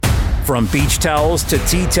From beach towels to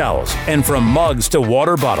tea towels, and from mugs to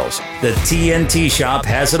water bottles, the TNT Shop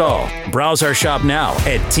has it all. Browse our shop now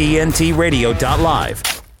at tntradio.live.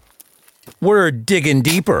 We're digging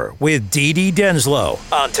deeper with Dee Denslow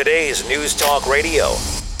on today's News Talk Radio,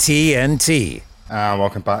 TNT.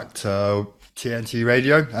 Welcome back to TNT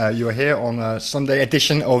Radio. You are here on a Sunday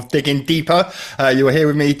edition of Digging Deeper. You are here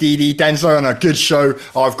with me, Dee Denslow, and a good show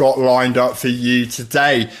I've got lined up for you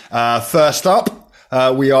today. First up,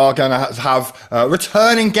 we are going to have a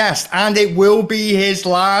returning guest, and it will be his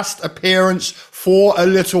last appearance for a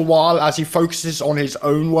little while as he focuses on his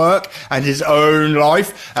own work and his own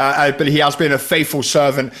life. But he has been a faithful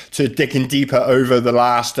servant to Digging Deeper over the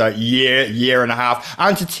last year and a half,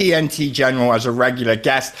 and to TNT General as a regular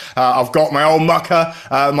guest. I've got my old mucker,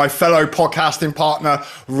 my fellow podcasting partner,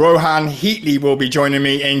 Rohan Heatley, will be joining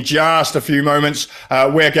me in just a few moments.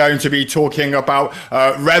 We're going to be talking about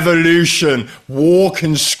revolution, war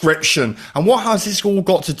conscription, and what has this all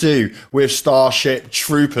got to do with Starship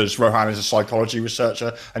Troopers? Rohan is a psychology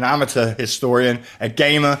researcher, an amateur historian, a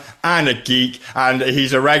gamer, and a geek, and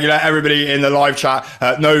he's a regular. Everybody in the live chat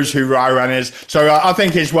knows who Rohan is, so I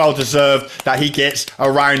think it's well deserved that he gets a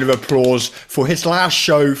round of applause for his last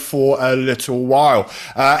show for a little while.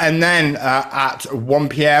 And then at 1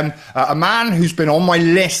 p.m, a man who's been on my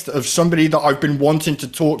list of somebody that I've been wanting to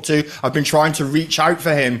talk to. I've been trying to reach out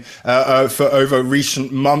for him for over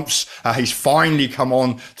recent months. He's finally come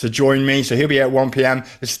on to join me, so he'll be at 1 p.m.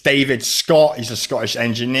 It's David Scott. He's a Scottish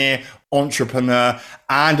engineer, entrepreneur,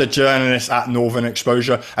 and a journalist at Northern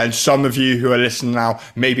Exposure. And some of you who are listening now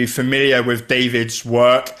may be familiar with David's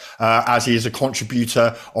work as he is a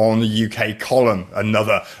contributor on the UK Column,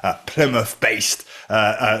 another Plymouth-based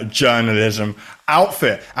journalism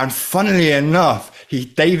outfit. And funnily enough,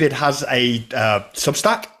 David has a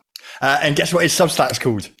Substack. And guess what his Substack's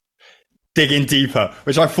called? Digging Deeper,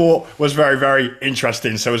 which I thought was very, very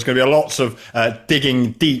interesting. So there's going to be lots of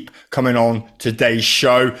digging deep coming on today's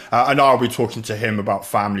show. And I'll be talking to him about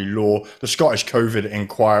family law, the Scottish COVID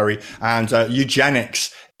inquiry, and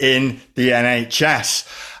eugenics in the NHS.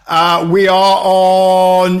 We are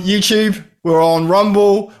on YouTube. We're on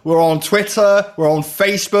Rumble, we're on Twitter, we're on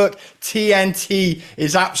Facebook. TNT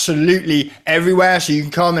is absolutely everywhere, so you can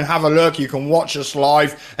come and have a look. You can watch us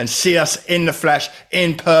live and see us in the flesh,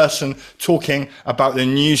 in person, talking about the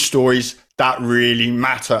news stories that really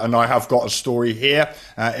matter. And I have got a story here.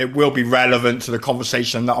 It will be relevant to the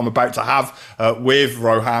conversation that I'm about to have with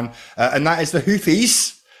Rohan, and that is the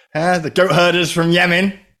Houthis, the goat herders from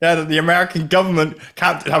Yemen. That the American government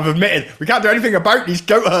have admitted we can't do anything about these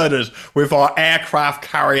goat herders with our aircraft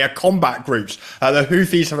carrier combat groups. The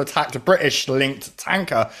Houthis have attacked a British-linked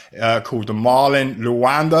tanker called the Marlin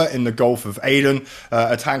Rwanda in the Gulf of Aden.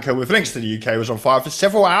 A tanker with links to the UK was on fire for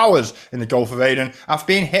several hours in the Gulf of Aden after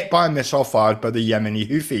being hit by a missile fired by the Yemeni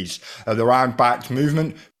Houthis. The Iran-backed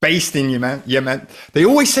movement based in Yemen. They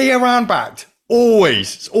always say Iran-backed.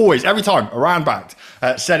 Always, every time, Iran-backed,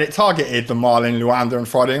 said it targeted the Marlin Rwanda on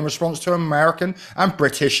Friday in response to American and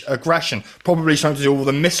British aggression, probably something to do with all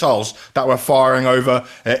the missiles that were firing over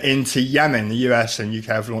into Yemen. The US and UK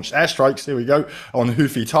have launched airstrikes, here we go, on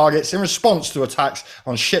Houthi targets in response to attacks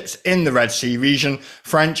on ships in the Red Sea region.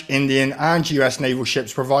 French, Indian, and US naval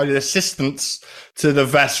ships provided assistance to the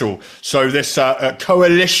vessel. So this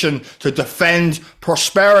coalition to defend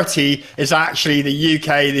prosperity is actually the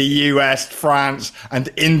UK, the US, France, and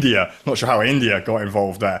India. Not sure how India got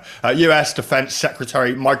involved there. US Defense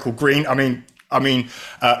Secretary Michael Green, Grant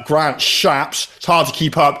Shapps, it's hard to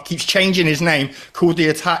keep up, keeps changing his name, called the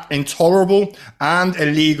attack intolerable and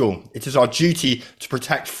illegal. It is our duty to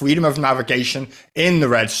protect freedom of navigation in the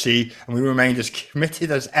Red Sea, and we remain as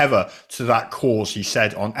committed as ever to that cause, he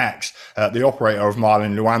said on X. The operator of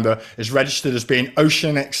Marlin Rwanda is registered as being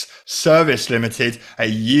Oceanics Service Limited, a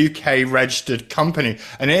UK registered company.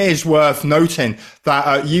 And it is worth noting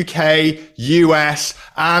that UK, US,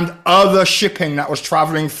 and other shipping that was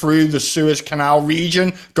traveling through the Suez Canal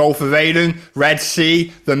region, Gulf of Aden, Red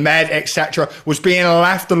Sea, the Med, etc., was being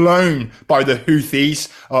left alone by the Houthis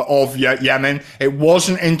of Yemen. It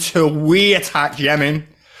wasn't until we attacked Yemen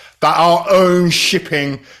that our own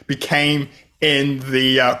shipping became in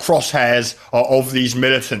the crosshairs of these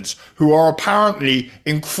militants, who are apparently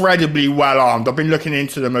incredibly well armed. I've been looking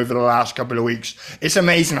into them over the last couple of weeks. It's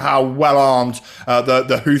amazing how well armed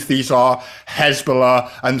the Houthis are,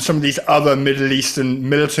 Hezbollah, and some of these other Middle Eastern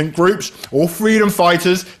militant groups, or freedom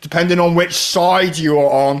fighters, depending on which side you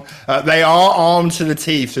are on. They are armed to the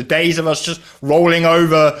teeth. So days of us just rolling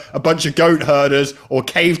over a bunch of goat herders or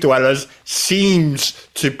cave dwellers seems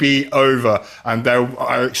to be over. And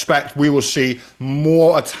I expect we will see see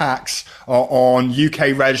more attacks on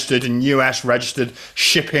UK registered and US registered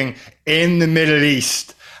shipping in the Middle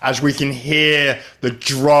East, as we can hear the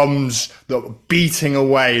drums that are beating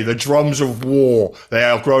away, the drums of war. They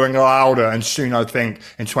are growing louder, and soon, I think,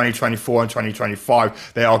 in 2024 and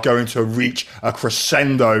 2025, they are going to reach a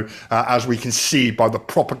crescendo, as we can see by the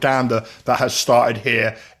propaganda that has started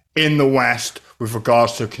here in the West with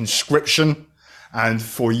regards to conscription and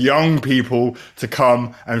for young people to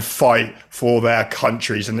come and fight for their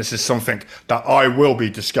countries. And this is something that I will be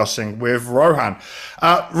discussing with Rohan.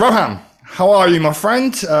 Rohan, how are you, my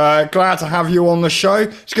friend? Glad to have you on the show.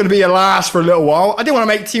 It's going to be a last for a little while. I didn't want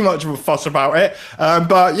to make too much of a fuss about it,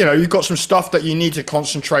 but you've got some stuff that you need to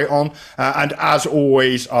concentrate on. And as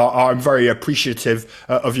always, I'm very appreciative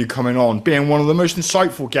of you coming on, being one of the most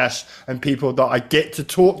insightful guests and people that I get to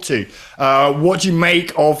talk to. What do you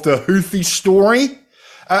make of the Houthi story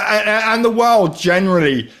and the world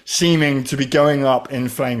generally seeming to be going up in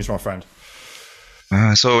flames, my friend?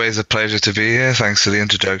 It's always a pleasure to be here. Thanks for the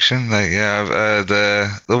introduction. The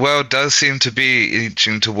world does seem to be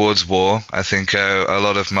inching towards war. I think a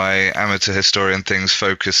lot of my amateur historian things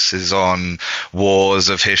focuses on wars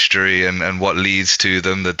of history and what leads to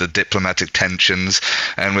them, the diplomatic tensions.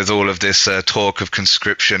 And with all of this talk of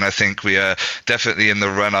conscription, I think we are definitely in the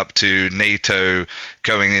run-up to NATO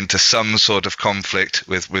going into some sort of conflict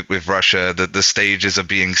with Russia. The stages are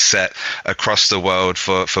being set across the world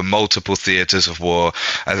for multiple theaters of war.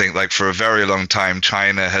 I think, like, for a very long time,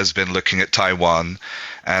 China has been looking at Taiwan.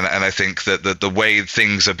 And I think that the way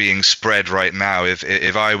things are being spread right now,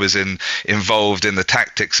 if I was involved in the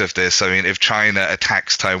tactics of this, I mean, if China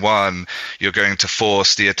attacks Taiwan, you're going to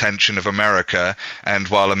force the attention of America. And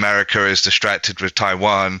while America is distracted with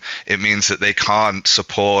Taiwan, it means that they can't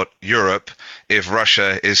support Europe if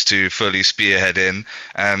Russia is to fully spearhead in.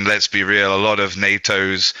 And let's be real, a lot of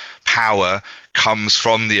NATO's power comes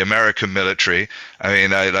from the American military. I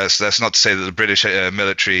mean, that's not to say that the British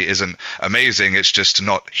military isn't amazing. It's just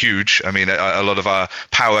not huge. I mean, a lot of our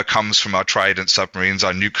power comes from our Trident submarines,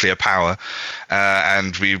 our nuclear power,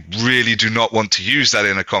 and we really do not want to use that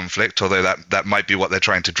in a conflict, although that might be what they're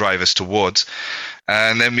trying to drive us towards.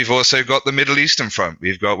 And then we've also got the Middle Eastern front.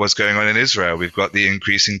 We've got what's going on in Israel. We've got the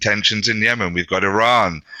increasing tensions in Yemen. We've got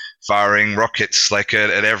Iran firing rockets like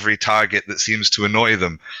at every target that seems to annoy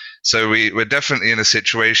them. So we're definitely in a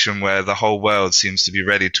situation where the whole world seems to be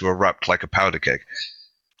ready to erupt like a powder keg.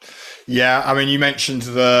 Yeah, I mean, you mentioned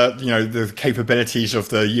the capabilities of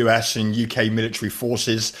the US and UK military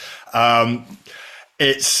forces.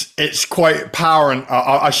 It's quite apparent.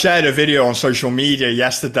 I shared a video on social media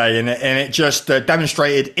yesterday, and it just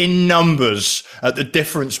demonstrated in numbers the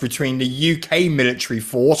difference between the UK military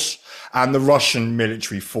force and the Russian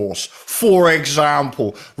military force. For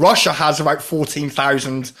example, Russia has about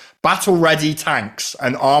 14,000 battle-ready tanks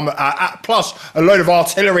and armor, plus a load of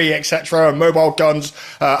artillery, etc., and mobile guns,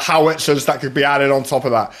 howitzers that could be added on top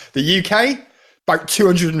of that. The UK, about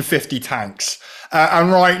 250 tanks.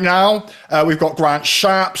 And right now, we've got Grant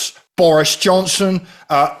Shapps, Boris Johnson,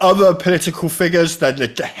 other political figures,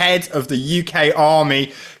 the head of the UK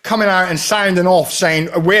army, coming out and sounding off saying,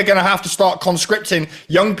 we're going to have to start conscripting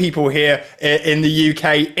young people here in the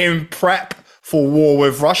UK in prep for war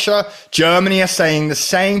with Russia. Germany are saying the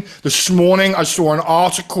same. This morning, I saw an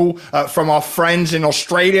article from our friends in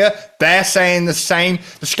Australia. They're saying the same.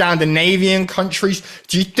 The Scandinavian countries.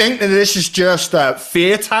 Do you think that this is just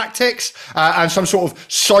fear tactics and some sort of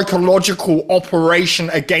psychological operation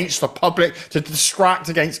against the public to distract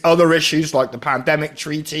against other issues like the pandemic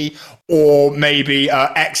treaty or maybe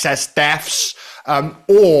excess deaths?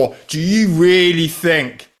 Or do you really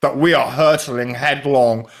think that we are hurtling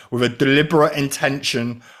headlong with a deliberate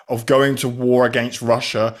intention of going to war against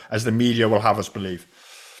Russia, as the media will have us believe?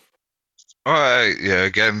 Well,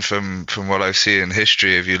 again, from what I've seen in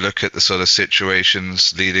history, if you look at the sort of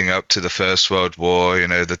situations leading up to the First World War,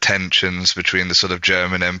 the tensions between the sort of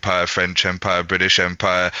German Empire, French Empire, British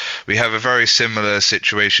Empire, we have a very similar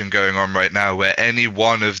situation going on right now where any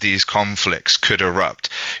one of these conflicts could erupt.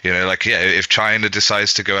 If China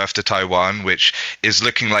decides to go after Taiwan, which is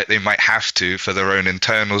looking like they might have to for their own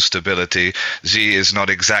internal stability, Xi is not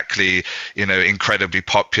exactly, incredibly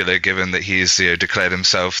popular given that he's declared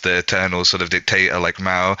himself the eternal sort of dictator like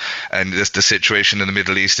Mao, and the situation in the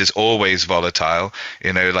Middle East is always volatile,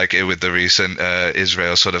 like with the recent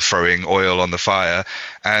Israel sort of throwing oil on the fire.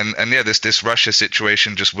 And yeah, this Russia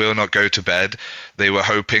situation just will not go to bed. They were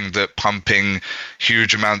hoping that pumping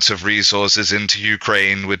huge amounts of resources into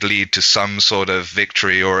Ukraine would lead to some sort of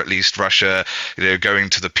victory, or at least Russia, going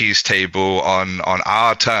to the peace table on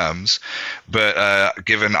our terms. But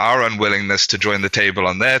given our unwillingness to join the table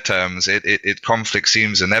on their terms, it conflict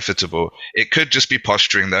seems inevitable. It could just be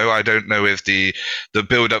posturing, though. I don't know if the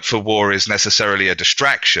build-up for war is necessarily a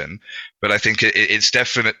distraction, but I think it's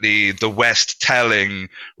definitely the West telling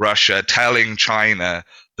Russia, telling China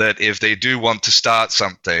that if they do want to start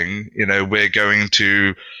something, we're going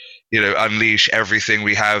to unleash everything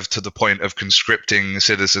we have, to the point of conscripting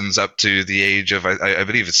citizens up to the age of, I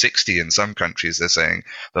believe it's 60 in some countries. They're saying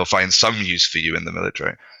they'll find some use for you in the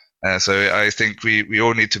military. So I think we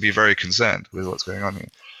all need to be very concerned with what's going on here.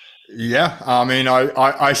 Yeah, I mean,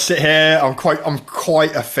 I sit here. I'm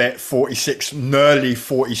quite a fit 46, nearly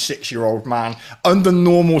 46-year-old man. Under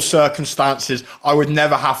normal circumstances, I would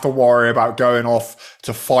never have to worry about going off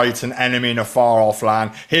to fight an enemy in a far-off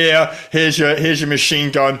land. Here's your machine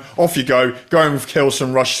gun. Off you go. Go and kill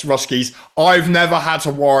some Ruskies. I've never had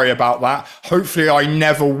to worry about that. Hopefully, I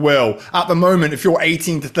never will. At the moment, if you're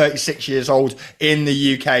 18 to 36 years old in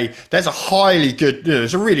the UK, there's a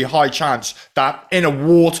really high chance that in a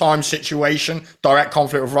wartime situation, direct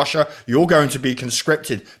conflict with Russia, you're going to be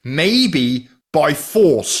conscripted, maybe by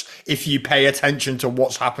force, if you pay attention to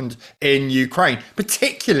what's happened in Ukraine.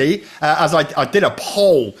 Particularly, as I did a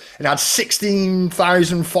poll, it had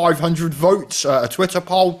 16,500 votes, a Twitter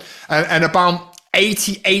poll, and about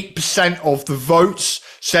 88% of the votes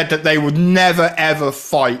said that they would never, ever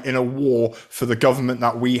fight in a war for the government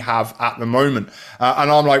that we have at the moment.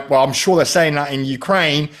 And I'm like, well, I'm sure they're saying that in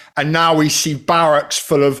Ukraine. And now we see barracks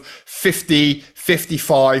full of 50,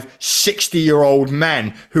 55, 60-year-old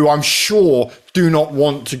men who I'm sure do not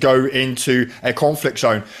want to go into a conflict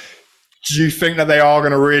zone. Do you think that they are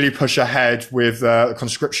going to really push ahead with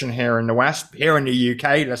conscription here in the West, here in the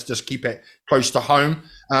UK? Let's just keep it close to home.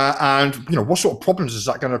 And what sort of problems is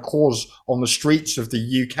that going to cause on the streets of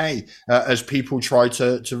the UK as people try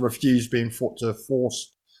to refuse being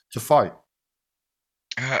forced to fight?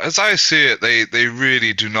 As I see it, they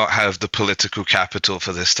really do not have the political capital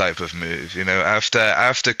for this type of move. After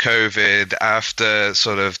COVID, after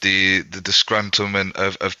sort of the disgruntlement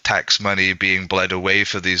of tax money being bled away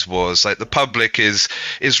for these wars, like the public is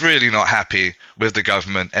really not happy with the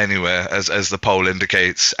government anywhere, as the poll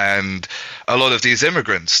indicates. And a lot of these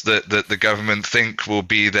immigrants that the government think will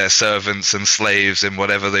be their servants and slaves in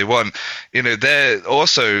whatever they want, they're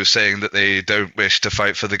also saying that they don't wish to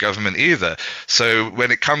fight for the government either. So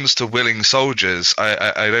when it comes to willing soldiers,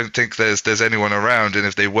 I don't think there's anyone around. And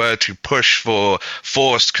if they were to push for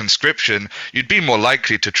forced conscription, you'd be more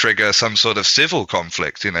likely to trigger some sort of civil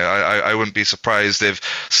conflict. I wouldn't be surprised if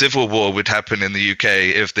civil war would happen in the UK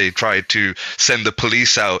if they tried to send the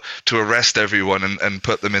police out to arrest everyone and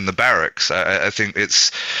put them in the barracks. I think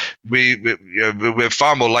we're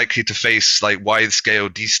far more likely to face like wide-scale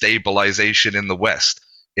destabilization in the West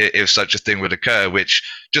if such a thing would occur, which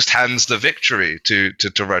just hands the victory to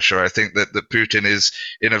Russia. I think that Putin is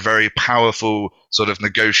in a very powerful sort of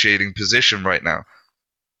negotiating position right now.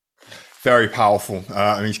 Very powerful.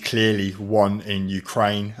 He's clearly won in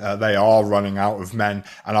Ukraine. They are running out of men.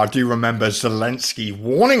 And I do remember Zelensky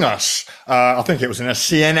warning us. I think it was in a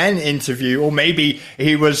CNN interview, or maybe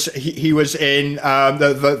he was in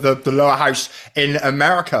the lower house in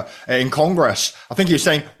America, in Congress. I think he was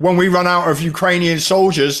saying, when we run out of Ukrainian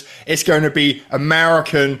soldiers, it's going to be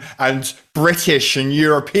American and British and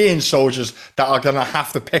European soldiers that are going to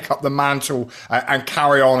have to pick up the mantle and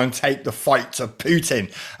carry on and take the fight to Putin.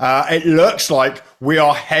 It looks like we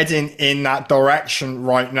are heading in that direction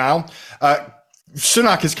right now.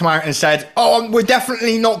 Sunak has come out and said, we're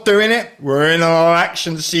definitely not doing it. We're in an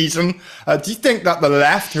election season. Do you think that the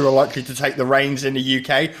left, who are likely to take the reins in the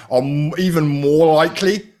UK, are even more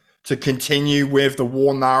likely to continue with the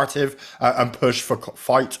war narrative and push for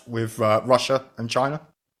fight with Russia and China?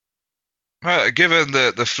 Given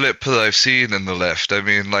the flip that I've seen in the left, I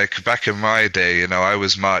mean, like back in my day, I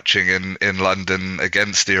was marching in London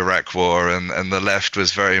against the Iraq War, and the left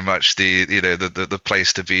was very much the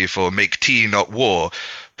place to be for make tea, not war.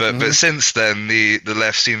 But since then, the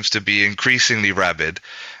left seems to be increasingly rabid,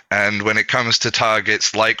 and when it comes to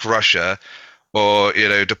targets like Russia, or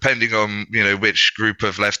depending on which group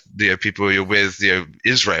of left people you're with,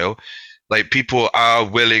 Israel, like people are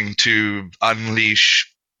willing to unleash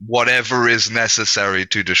whatever is necessary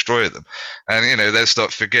to destroy them. And, let's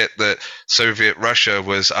not forget that Soviet Russia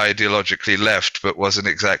was ideologically left, but wasn't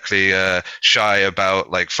exactly shy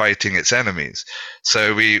about fighting its enemies.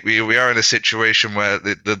 So we are in a situation where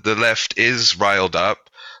the left is riled up.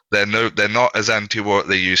 They're not as anti-war as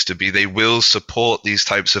they used to be. They will support these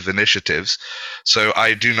types of initiatives. So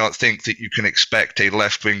I do not think that you can expect a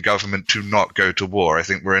left-wing government to not go to war. I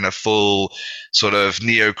think we're in a full sort of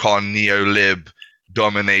neocon, neo-lib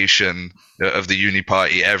domination of the Uni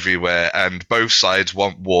Party everywhere, and both sides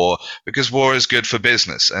want war because war is good for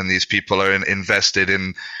business, and these people are invested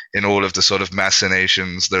in all of the sort of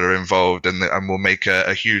machinations that are involved, and will make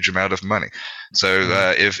a huge amount of money.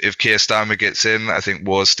 So if Keir Starmer gets in, I think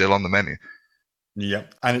war's still on the menu. Yeah,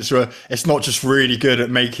 and it's not just really good at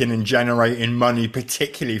making and generating money,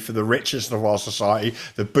 particularly for the richest of our society,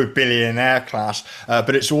 the billionaire class,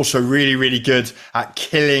 but it's also really, really good at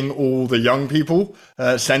killing all the young people,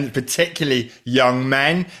 particularly young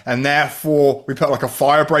men, and therefore we put a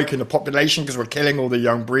fire break in the population because we're killing all the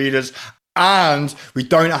young breeders. And we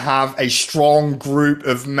don't have a strong group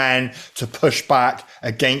of men to push back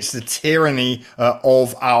against the tyranny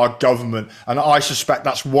of our government. And I suspect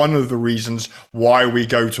that's one of the reasons why we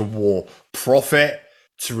go to war. Profit,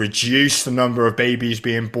 to reduce the number of babies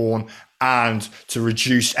being born, and to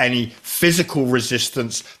reduce any physical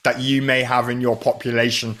resistance that you may have in your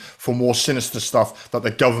population for more sinister stuff that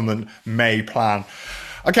the government may plan.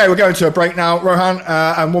 Okay, we're going to a break now, Rohan,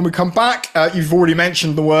 and when we come back, you've already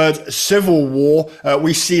mentioned the word civil war.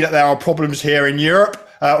 We see that there are problems here in Europe,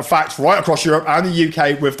 in fact, right across Europe and the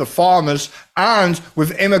UK, with the farmers and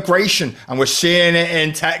with immigration, and we're seeing it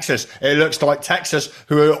in Texas. It looks like Texas,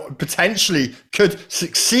 who potentially could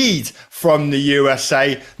succeed from the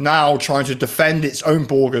USA, now trying to defend its own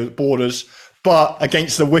borders, but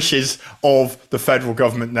against the wishes of the federal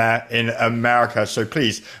government there in America. So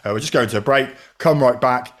please, we're just going to a break. Come right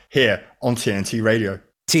back here on TNT Radio.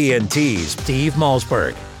 TNT's Steve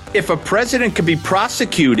Malzberg. If a president could be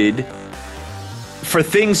prosecuted for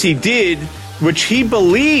things he did, which he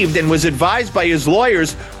believed and was advised by his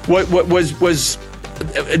lawyers, what was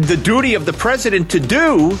the duty of the president to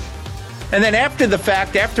do, and then after the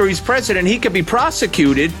fact, after he's president, he could be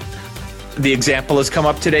prosecuted. The example has come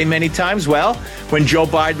up today many times. Well, when Joe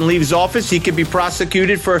Biden leaves office, he could be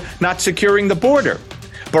prosecuted for not securing the border.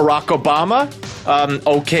 Barack Obama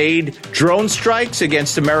okayed drone strikes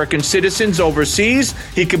against American citizens overseas.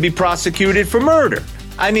 He could be prosecuted for murder.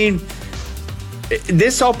 I mean,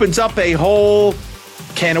 this opens up a whole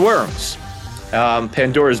can of worms.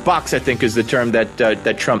 Pandora's box, I think, is the term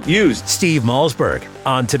that Trump used. Steve Malzberg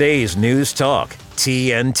on today's News Talk,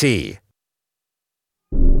 TNT.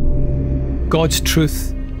 God's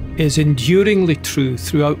truth is enduringly true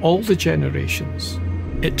throughout all the generations.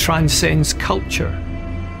 It transcends culture.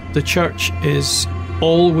 The church is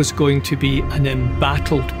always going to be an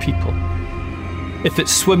embattled people. If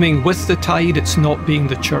it's swimming with the tide, it's not being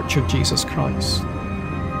the church of Jesus Christ.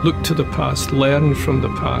 Look to the past, learn from the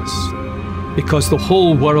past, because the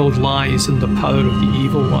whole world lies in the power of the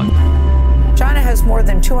evil one. China has more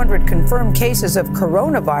than 200 confirmed cases of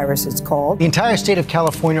coronavirus, it's called. The entire state of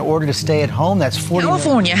California ordered to stay at home. That's 40.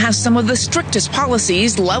 California has some of the strictest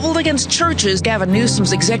policies leveled against churches. Gavin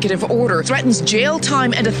Newsom's executive order threatens jail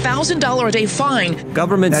time and $1,000 a day fine.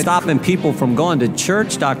 Government stopping people from going to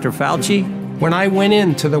church, Dr. Fauci. When I went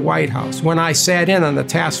into the White House, when I sat in on the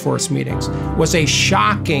task force meetings, was a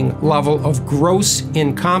shocking level of gross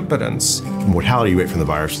incompetence. The mortality rate from the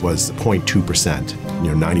virus was 0.2%,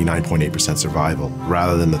 99.8% survival,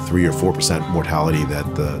 rather than the 3 or 4% mortality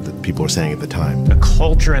that the people were saying at the time. The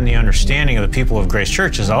culture and the understanding of the people of Grace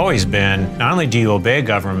Church has always been, not only do you obey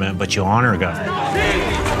government, but you honor government.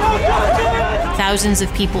 Thousands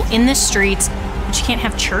of people in the streets, but you can't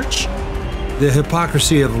have church? The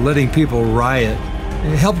hypocrisy of letting people riot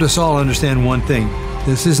helped us all understand one thing.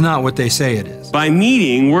 This is not what they say it is. By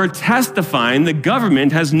meeting, we're testifying the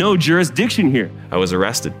government has no jurisdiction here. I was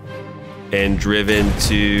arrested and driven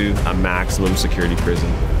to a maximum security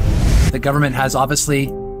prison. The government has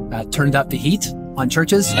obviously turned up the heat on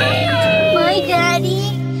churches. My daddy.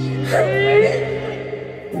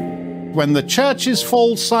 When the churches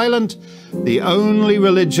fall silent, the only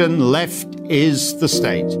religion left is the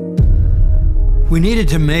state. We needed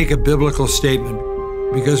to make a biblical statement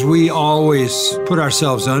because we always put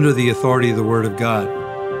ourselves under the authority of the Word of God.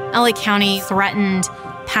 LA County threatened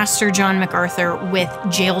Pastor John MacArthur with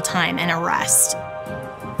jail time and arrest.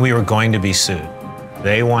 We were going to be sued.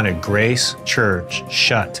 They wanted Grace Church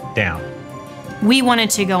shut down. We wanted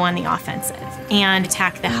to go on the offensive and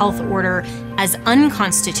attack the health order as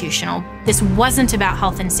unconstitutional. This wasn't about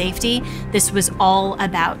health and safety. This was all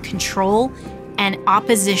about control and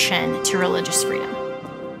opposition to religious freedom.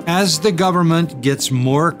 As the government gets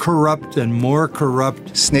more corrupt and more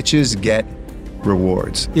corrupt, snitches get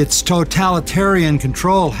rewards. Its totalitarian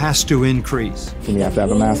control has to increase. And you have to have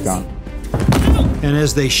a mask on. And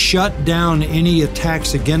as they shut down any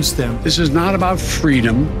attacks against them, this is not about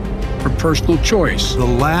freedom or personal choice. The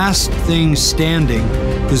last thing standing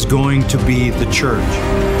is going to be the church.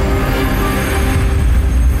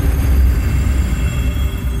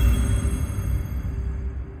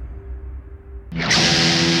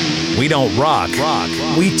 We don't rock.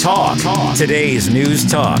 We talk. Today's News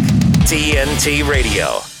Talk. TNT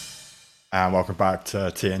Radio. And welcome back to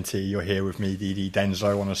TNT. You're here with me, DD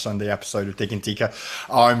Denslow, on a Sunday episode of Digging Deeper.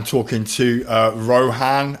 I'm talking to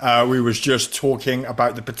Rohan. We was just talking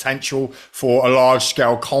about the potential for a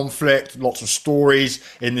large-scale conflict. Lots of stories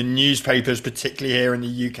in the newspapers, particularly here in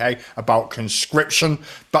the UK, about conscription.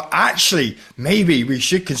 But actually, maybe we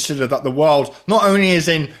should consider that the world not only is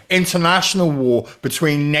in international war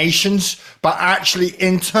between nations, but actually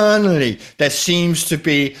internally there seems to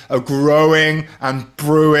be a growing and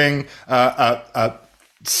brewing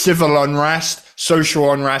civil unrest,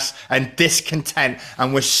 social unrest, and discontent.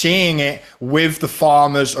 And we're seeing it with the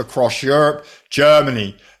farmers across Europe,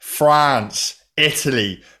 Germany, France,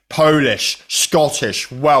 Italy, Polish,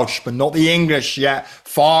 Scottish, Welsh, but not the English yet.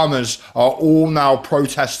 Farmers are all now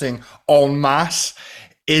protesting en masse.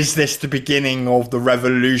 Is this the beginning of the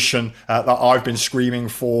revolution that I've been screaming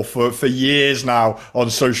for years now on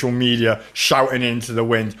social media, shouting into the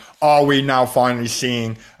wind? Are we now finally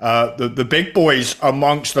seeing the big boys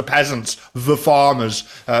amongst the peasants, the farmers,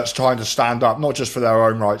 trying to stand up, not just for their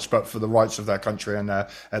own rights, but for the rights of their country and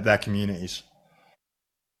their communities?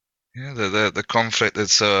 Yeah, the conflict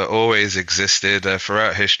that's always existed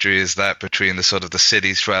throughout history is that between the sort of the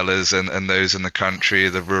city dwellers and those in the country,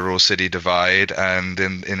 the rural city divide, and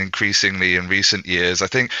in increasingly in recent years, I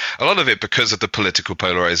think a lot of it because of the political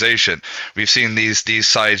polarization. We've seen these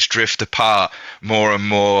sides drift apart more and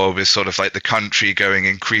more, with sort of like the country going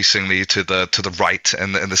increasingly to the right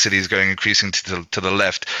and the cities going increasingly to the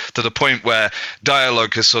left, to the point where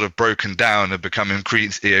dialogue has sort of broken down and become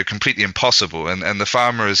completely impossible, and the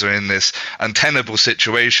farmers are in this untenable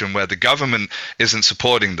situation where the government isn't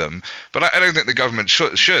supporting them. But I don't think the government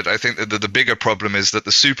should. I think that the bigger problem is that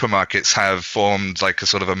the supermarkets have formed like a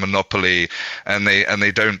sort of a monopoly, and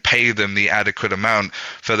they don't pay them the adequate amount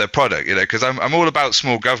for their product. Because I'm all about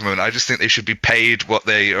small government. I just think they should be paid what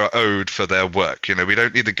they are owed for their work. We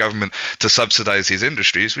don't need the government to subsidize these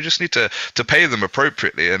industries. We just need to pay them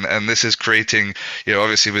appropriately. And this is creating,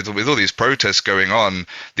 obviously with all these protests going on,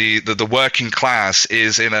 the working class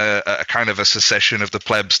is in a kind of a secession of the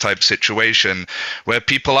plebs type situation where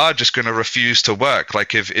people are just going to refuse to work.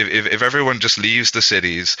 Like if everyone just leaves the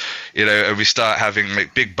cities, and we start having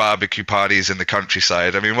like big barbecue parties in the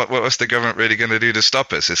countryside, I mean, what's the government really going to do to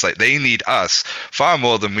stop us? It's like they need us far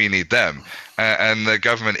more than we need them. And the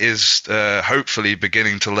government is hopefully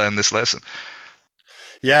beginning to learn this lesson.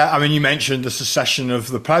 Yeah, I mean, you mentioned the secession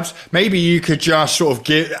of the plebs. Maybe you could just sort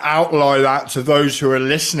of outline that to those who are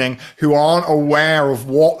listening who aren't aware of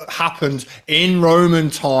what happened in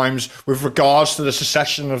Roman times with regards to the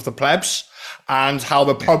secession of the plebs, and how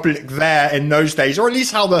the public there in those days, or at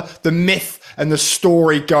least how the myth and the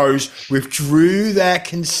story goes, withdrew their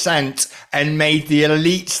consent and made the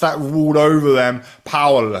elites that ruled over them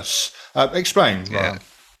powerless. Explain, Ryan.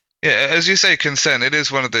 Yeah, as you say, consent, it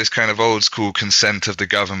is one of those kind of old school consent of the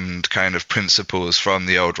government kind of principles from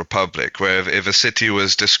the old republic, where if a city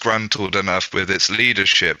was disgruntled enough with its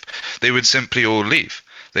leadership, they would simply all leave.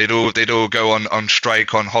 They'd all go on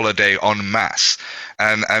strike, on holiday, en masse.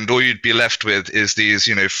 And all you'd be left with is these,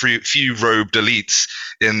 few robed elites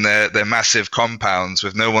in their massive compounds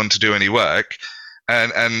with no one to do any work.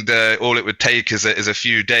 And all it would take is a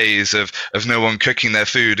few days of no one cooking their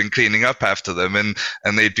food and cleaning up after them,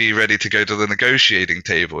 and they'd be ready to go to the negotiating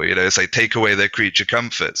table. It's like take away their creature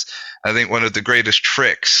comforts. I think one of the greatest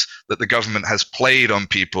tricks that the government has played on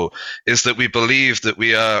people is that we believe that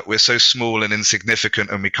we're so small and insignificant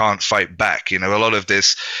and we can't fight back. A lot of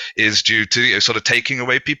this is due to sort of taking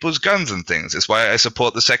away people's guns and things. It's why I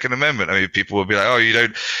support the Second Amendment. I mean, people will be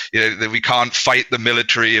like, that we can't fight the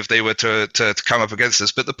military if they were to come up against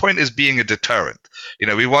us. But the point is being a deterrent.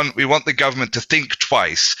 We want the government to think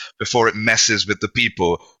twice before it messes with the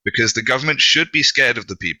people, because the government should be scared of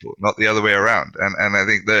the people, not the other way around. And I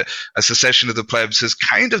think that a secession of the plebs has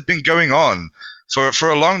kind of been going on for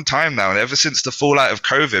a long time now, and ever since the fallout of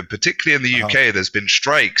COVID, particularly in the UK, there's been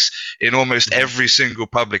strikes in almost every single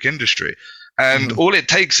public industry. And all it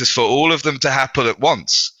takes is for all of them to happen at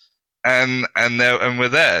once. And we're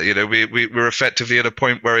there. We're effectively at a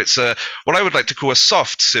point where it's what I would like to call a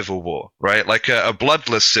soft civil war, right? Like a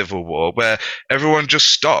bloodless civil war where everyone just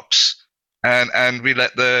stops. And we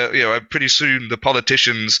let pretty soon the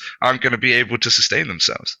politicians aren't going to be able to sustain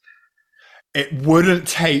themselves. It wouldn't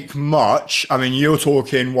take much. I mean, you're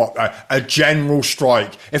talking a general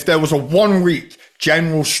strike. If there was a 1-week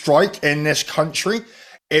general strike in this country,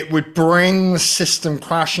 it would bring the system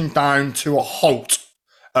crashing down to a halt.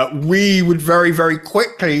 We would very, very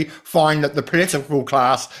quickly find that the political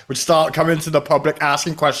class would start coming to the public,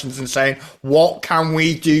 asking questions and saying, what can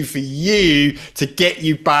we do for you to get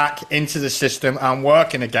you back into the system and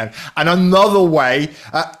working again? And another way,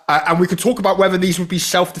 and we could talk about whether these would be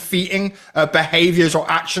self-defeating behaviors or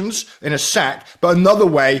actions in a sec, but another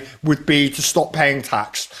way would be to stop paying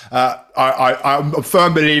tax. I'm a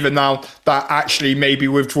firm believer now that actually maybe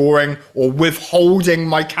withdrawing or withholding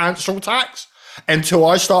my council tax until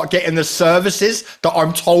I start getting the services that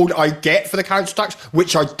I'm told I get for the council tax,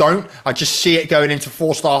 which I don't. I just see it going into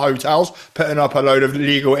 4-star hotels, putting up a load of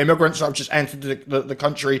illegal immigrants that have just entered the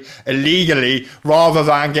country illegally, rather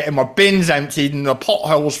than getting my bins emptied and the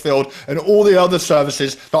potholes filled and all the other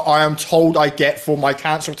services that I am told I get for my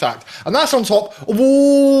council tax. And that's on top of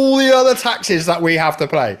all the other taxes that we have to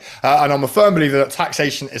pay. And I'm a firm believer that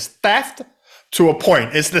taxation is theft to a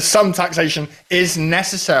point. It's that some taxation is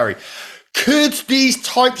necessary. Could these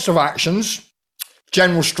types of actions,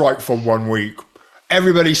 general strike for 1 week,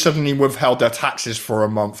 everybody suddenly withheld their taxes for a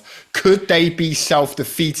month, could they be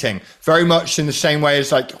self-defeating? Very much in the same way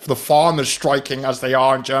as like the farmers striking as they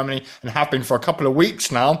are in Germany and have been for a couple of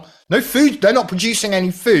weeks now. No food, they're not producing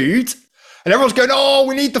any food. And everyone's going, oh,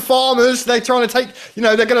 we need the farmers. They're trying to take,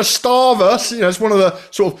 they're going to starve us. It's one of the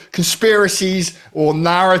sort of conspiracies or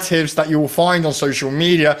narratives that you will find on social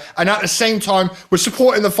media. And at the same time, we're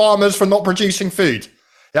supporting the farmers for not producing food.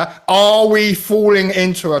 Yeah. Are we falling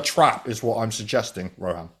into a trap is what I'm suggesting,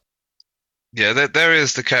 Rohan. Yeah, there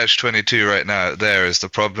is the catch-22 right now. There is the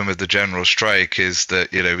problem with the general strike is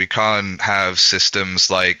that, we can't have systems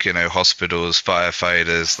like, hospitals,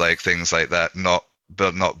 firefighters, like things like that, not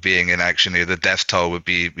being in action. The death toll would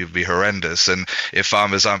be horrendous, and if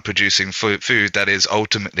farmers aren't producing food, that is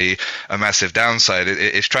ultimately a massive downside.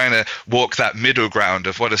 It's trying to walk that middle ground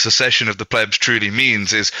of what a secession of the plebs truly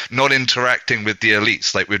means is not interacting with the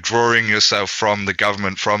elites, like withdrawing yourself from the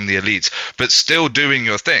government, from the elites, but still doing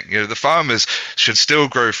your thing. The farmers should still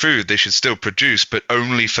grow food, they should still produce, but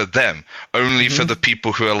only for them, only for the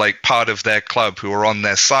people who are like part of their club, who are on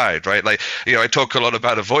their side, right? Like, I talk a lot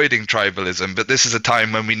about avoiding tribalism, but this is a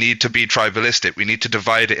time when we need to be tribalistic. We need to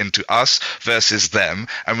divide it into us versus them,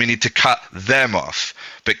 and we need to cut them off,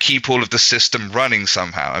 but keep all of the system running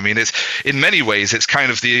somehow. I mean, it's in many ways, it's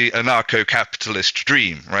kind of the anarcho-capitalist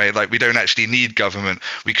dream, right? Like, we don't actually need government.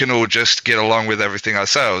 We can all just get along with everything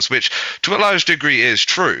ourselves, which to a large degree is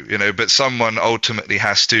true, but someone ultimately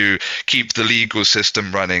has to keep the legal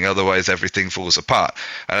system running. Otherwise, everything falls apart.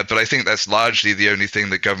 But I think that's largely the only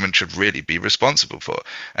thing that government should really be responsible for.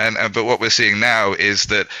 But what we're seeing now is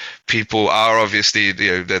that people are obviously,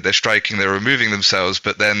 they're striking, they're removing themselves,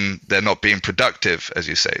 but then they're not being productive, as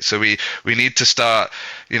you say. So we need to start,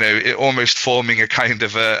 almost forming a kind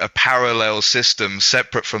of a parallel system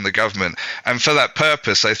separate from the government. And for that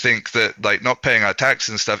purpose, I think that like not paying our tax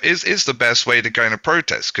and stuff is the best way to kind of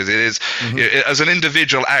protest, because it is, as an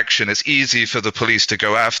individual action, it's easy for the police to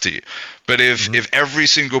go after you. But if every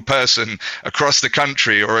single person across the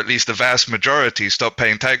country, or at least the vast majority, stop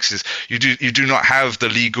paying taxes, you do not have the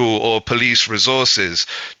legal or police resources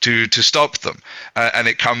to stop them. And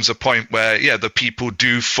it comes a point where, the people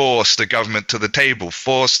do force the government to the table,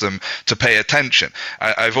 force them to pay attention.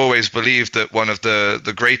 I've always believed that one of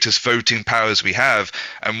the greatest voting powers we have,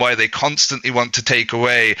 and why they constantly want to take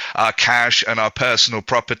away our cash and our personal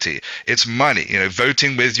property, it's money,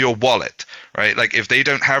 voting with your wallet. Right, like if they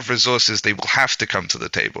don't have resources, they will have to come to the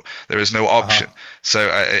table. There is no option. So,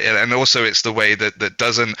 and also it's the way that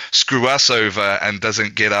doesn't screw us over and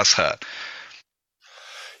doesn't get us hurt.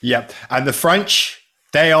 Yep, and the French,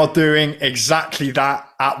 they are doing exactly that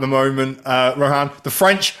at the moment, Rohan. The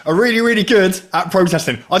French are really, really good at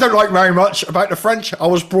protesting. I don't like very much about the French. I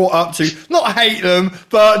was brought up to not hate them,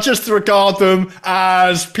 but just to regard them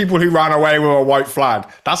as people who ran away with a white flag.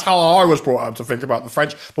 That's how I was brought up to think about the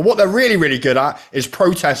French. But what they're really, really good at is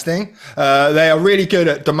protesting. They are really good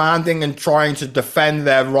at demanding and trying to defend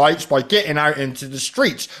their rights by getting out into the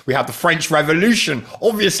streets. We had the French Revolution,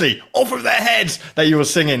 obviously, off of their heads that you were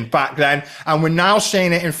singing back then. And we're now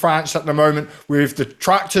seeing it in France at the moment with the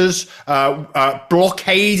tractors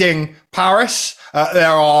blockading Paris. There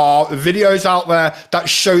are videos out there that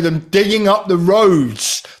show them digging up the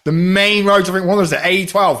roads, the main roads. I think one was the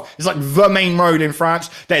A12. It's like the main road in France.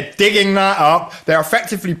 They're digging that up. They're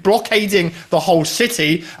effectively blockading the whole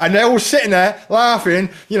city, and they're all sitting there laughing,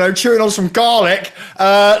 chewing on some garlic,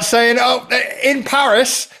 saying, "Oh, in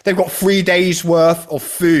Paris, they've got 3 days worth of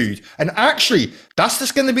food." And actually, that's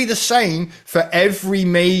just going to be the same for every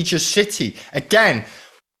major city. Again,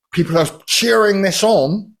 people are cheering this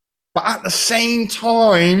on. But at the same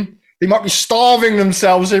time, they might be starving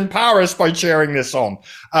themselves in Paris by cheering this on.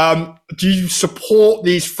 Do you support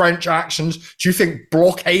these French actions? Do you think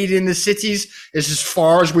blockading the cities is as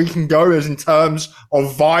far as we can go as in terms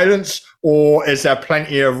of violence? Or is there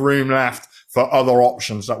plenty of room left for other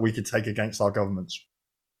options that we could take against our governments?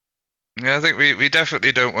 Yeah, I think we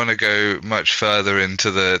definitely don't want to go much further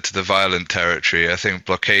into the violent territory. I think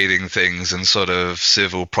blockading things and sort of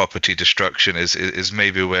civil property destruction is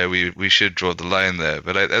maybe where we should draw the line there.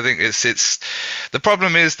 But I think it's the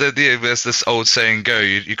problem is that there's this old saying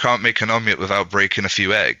you can't make an omelette without breaking a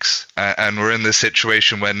few eggs, and we're in this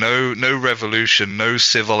situation where no revolution, no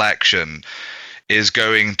civil action is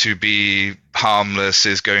going to be harmless,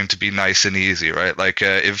 is going to be nice and easy, right? Like,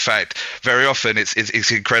 in fact, very often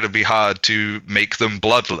it's incredibly hard to make them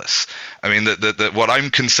bloodless. I mean, what I'm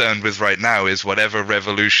concerned with right now is whatever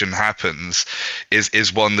revolution happens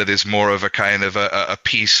is one that is more of a kind of a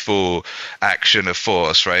peaceful action of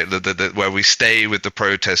force, right? Where we stay with the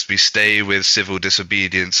protest, we stay with civil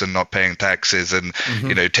disobedience and not paying taxes and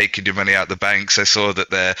taking your money out the banks. I saw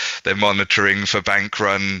that they're monitoring for bank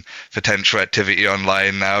run potential activity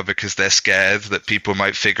online now because they're scared that people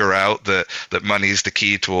might figure out that money is the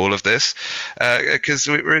key to all of this, because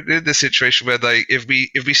we're in this situation where if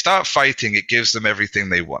we start fighting, it gives them everything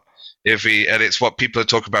they want. And it's what people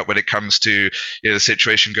talk about when it comes to the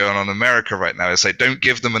situation going on in America right now. It's like, don't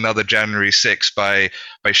give them another January 6th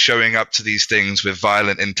by showing up to these things with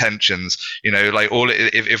violent intentions.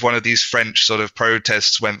 If one of these French sort of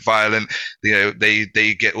protests went violent,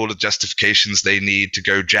 they get all the justifications they need to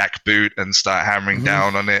go jackboot and start hammering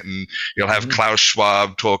down on it. And you'll have Klaus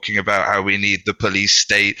Schwab talking about how we need the police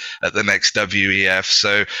state at the next WEF.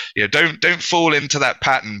 So don't fall into that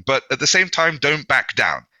pattern, but at the same time, don't back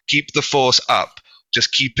down. Keep the force up.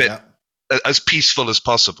 Just keep it as peaceful as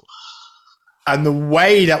possible. And the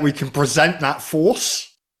way that we can present that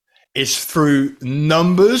force is through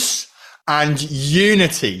numbers and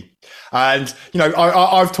unity. And,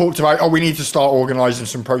 I've talked about, we need to start organizing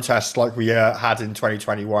some protests like we had in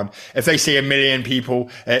 2021. If they see 1 million people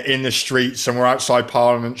in the streets and we're outside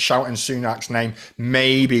Parliament shouting Sunak's name,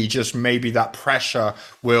 maybe, just maybe, that pressure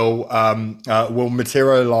will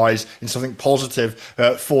materialize in something positive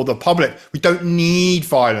for the public. We don't need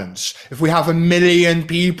violence. If we have 1 million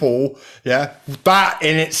people, that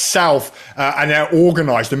in itself, and they're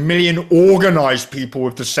organized, 1 million organized people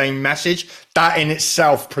with the same message, that in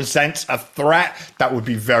itself presents a threat that would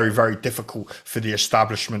be very, very difficult for the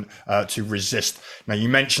establishment to resist. Now, you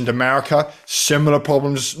mentioned America, similar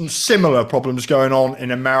problems going on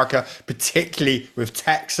in America, particularly with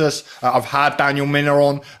Texas. I've had Daniel Minner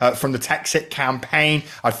on from the TEXIT campaign.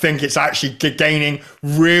 I think it's actually gaining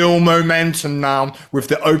real momentum now with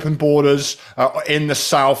the open borders in the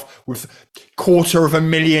South, with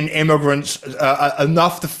 250,000 immigrants,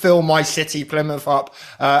 enough to fill my city, Plymouth, up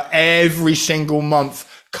every single month,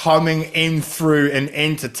 coming in through and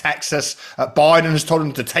into Texas. Biden has told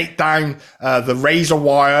them to take down the razor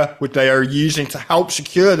wire, which they are using to help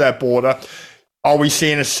secure their border. Are we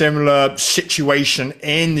seeing a similar situation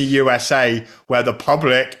in the USA where the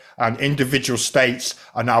public and individual states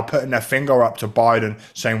are now putting their finger up to Biden,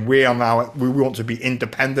 saying we want to be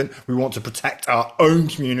independent, we want to protect our own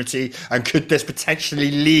community, and could this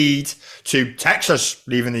potentially lead to Texas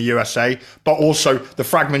leaving the USA, but also the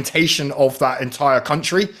fragmentation of that entire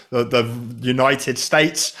country, the United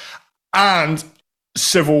States, and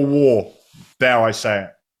civil war, dare I say it?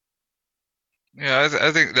 Yeah,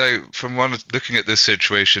 I think from one looking at this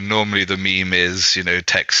situation, normally the meme is,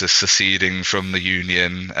 Texas seceding from the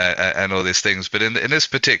Union and all these things. But in this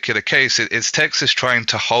particular case, it's Texas trying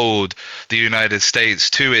to hold the United States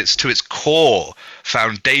to its core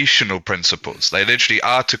foundational principles. Like literally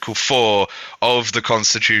Article 4 of the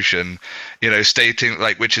Constitution, stating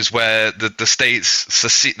which is where the states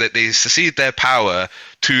secede their power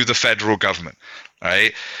to the federal government.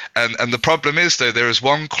 Right, and the problem is though there is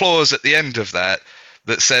one clause at the end of that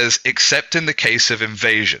says except in the case of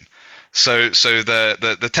invasion. So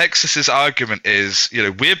the Texas's argument is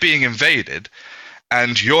we're being invaded,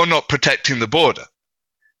 and you're not protecting the border,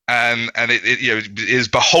 and it is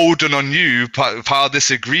beholden on you part of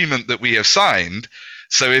this agreement that we have signed.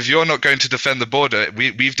 So if you're not going to defend the border,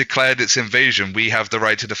 we've declared it's invasion. We have the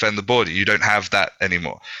right to defend the border. You don't have that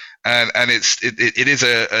anymore. And it is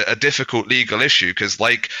a difficult legal issue because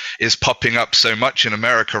is popping up so much in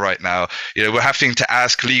America right now. We're having to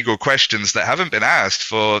ask legal questions that haven't been asked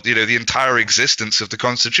for the entire existence of the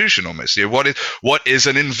Constitution almost. What is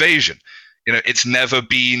an invasion? It's never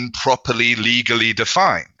been properly legally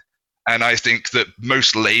defined. And I think that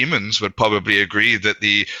most laymen would probably agree that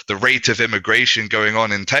the rate of immigration going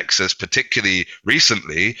on in Texas, particularly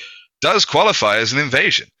recently, does qualify as an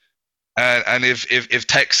invasion. And if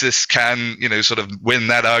Texas can, sort of win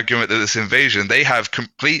that argument that it's invasion, they have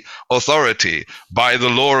complete authority by the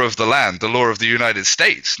law of the land, the law of the United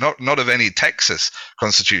States, not of any Texas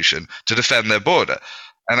constitution, to defend their border.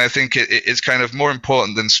 And I think it's kind of more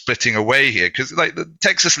important than splitting away here, because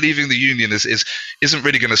Texas leaving the Union isn't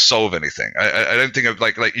really going to solve anything. I don't think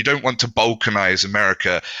you don't want to balkanize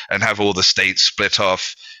America and have all the states split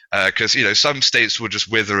off. Because some states will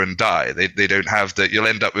just wither and die. They don't have that. You'll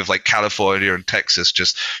end up with California and Texas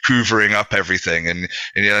just hoovering up everything, and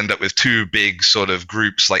you'll end up with two big sort of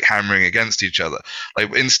groups hammering against each other.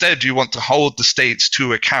 Instead, you want to hold the states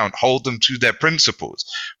to account, hold them to their principles,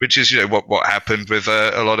 which is what happened with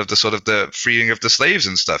a lot of the sort of the freeing of the slaves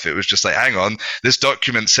and stuff. It was just hang on, this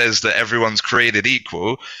document says that everyone's created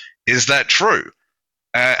equal. Is that true?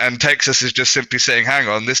 And Texas is just simply saying, hang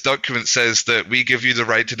on, this document says that we give you the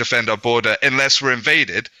right to defend our border unless we're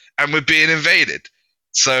invaded, and we're being invaded.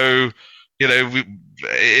 So,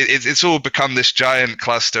 it's all become this giant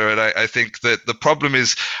cluster. And I think that the problem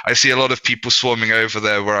is I see a lot of people swarming over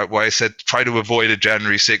there where I said try to avoid a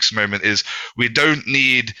January 6th moment is we don't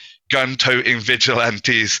need gun-toting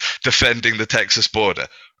vigilantes defending the Texas border,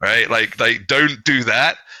 right? Don't do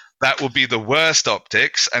that. That will be the worst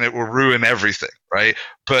optics, and it will ruin everything, right?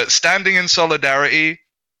 But standing in solidarity,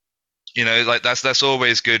 that's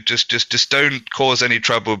always good. Just don't cause any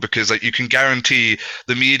trouble, because you can guarantee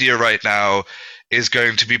the media right now is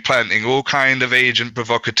going to be planting all kind of agent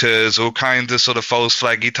provocateurs, all kinds of sort of false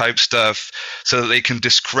flaggy type stuff, so that they can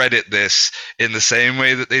discredit this in the same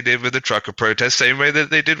way that they did with the trucker protest, same way that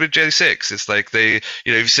they did with J6. It's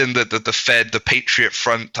you've seen the Fed, the Patriot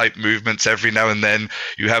Front type movements every now and then.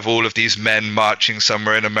 You have all of these men marching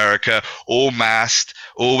somewhere in America, all masked,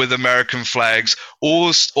 all with American flags,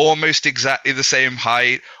 all almost exactly the same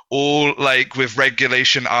height, all with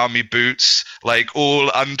regulation army boots, all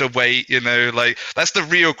underweight, that's the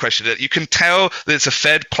real question. You can tell that it's a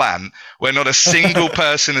Fed plan where not a single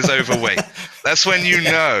person is overweight. That's when you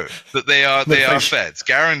know that they are Feds,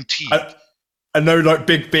 guaranteed. And no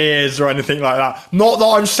big beards or anything like that. Not that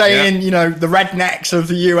I'm saying, the rednecks of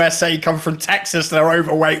the USA come from Texas, they're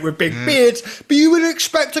overweight with big beards, but you would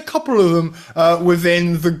expect a couple of them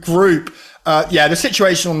within the group. The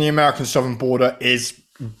situation on the American southern border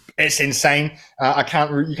it's insane. You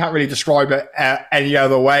can't really describe it any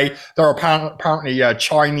other way. There are apparently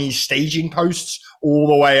Chinese staging posts all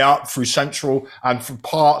the way up through Central and from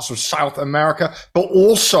parts of South America, but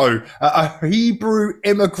also a Hebrew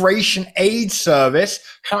Immigration Aid Service.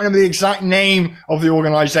 Can't remember the exact name of the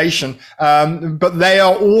organization, but they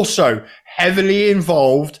are also heavily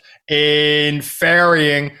involved in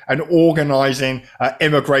ferrying and organizing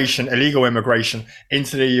illegal immigration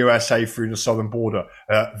into the USA through the southern border.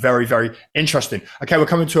 Very, very interesting. Okay, we're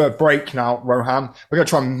coming to a break now, Rohan. We're going to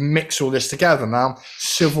try and mix all this together now.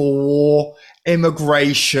 Civil war,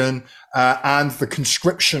 immigration, and the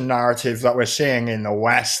conscription narrative that we're seeing in the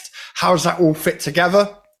West. How does that all fit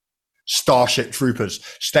together? Starship Troopers.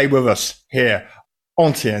 Stay with us here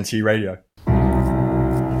on TNT Radio.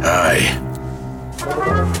 Hi.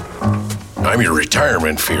 I'm your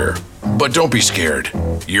retirement fear, but don't be scared.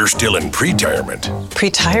 You're still in pre-tirement.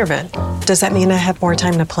 Pre-tirement? Does that mean I have more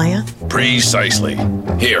time to plan? Precisely.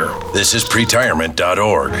 Here, this is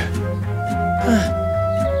pretirement.org.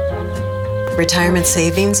 Retirement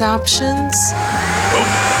savings options?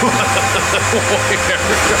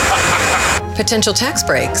 Potential tax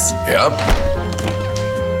breaks. Yep.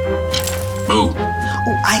 Ooh.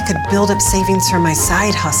 Oh, I could build up savings for my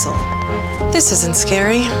side hustle. This isn't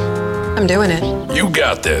scary. I'm doing it. You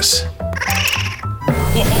got this.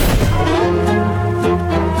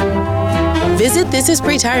 Visit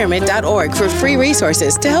thisispretirement.org for free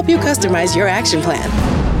resources to help you customize your action plan.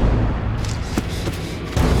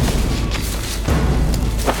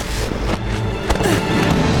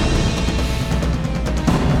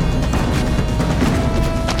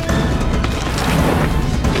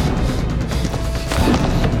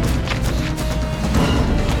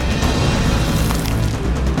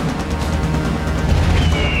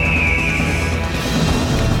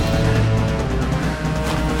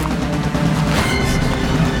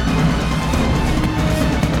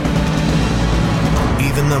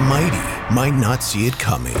 Might not see it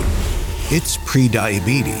coming. It's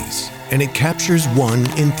prediabetes, and it captures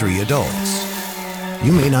 1 in 3 adults.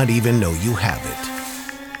 You may not even know you have it,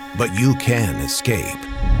 but you can escape.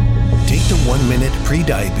 Take the 1-minute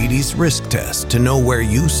prediabetes risk test to know where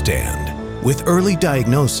you stand. With early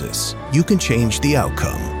diagnosis, you can change the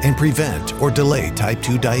outcome and prevent or delay type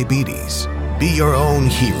 2 diabetes. Be your own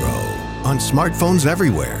hero on smartphones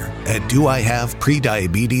everywhere at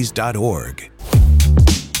doihaveprediabetes.org.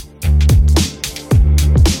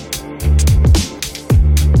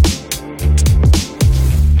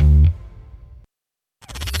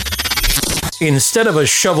 Instead of a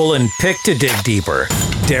shovel and pick to dig deeper,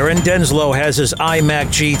 Darren Denslow has his iMac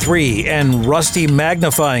G3 and rusty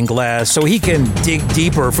magnifying glass so he can dig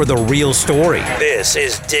deeper for the real story. This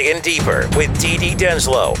is Digging Deeper with D.D.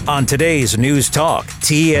 Denslow on today's News Talk,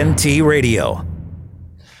 TNT Radio.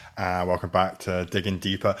 Welcome back to Digging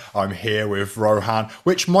Deeper. I'm here with Rohan,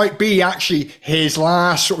 which might be actually his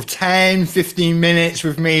last sort of 10, 15 minutes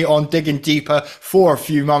with me on Digging Deeper for a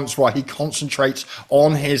few months while he concentrates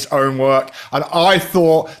on his own work. And I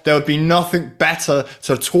thought there would be nothing better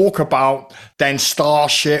to talk about than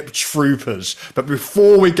Starship Troopers. But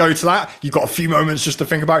before we go to that, you've got a few moments just to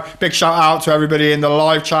think about. Big shout out to everybody in the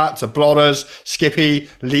live chat, to Blodders, Skippy,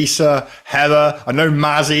 Lisa, Heather. I know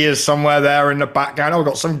Mazzy is somewhere there in the background. Oh, we've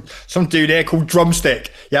got some dude here called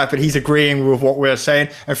Drumstick. Yeah, but he's agreeing with what we're saying.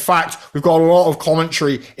 In fact, we've got a lot of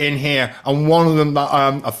commentary in here. And one of them that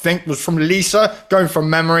I think was from Lisa, going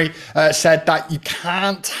from memory, said that you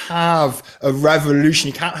can't have a revolution.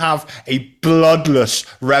 You can't have a bloodless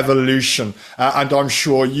revolution. And I'm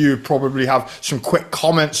sure you probably have some quick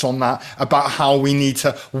comments on that about how we need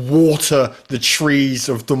to water the trees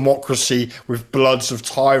of democracy with bloods of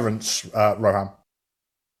tyrants, Rohan.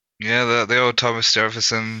 Yeah, the old Thomas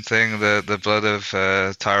Jefferson thing, the blood of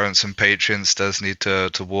tyrants and patriots does need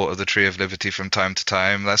to water the tree of liberty from time to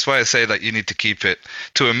time. That's why I say that you need to keep it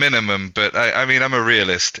to a minimum. But I mean, I'm a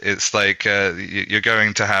realist. It's like you're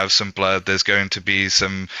going to have some blood. There's going to be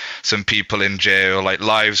some people in jail. Like,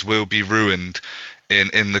 lives will be ruined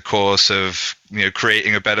in the course of, you know,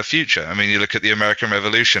 creating a better future. I mean, you look at the American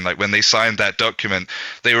Revolution, like when they signed that document,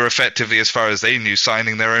 they were effectively, as far as they knew,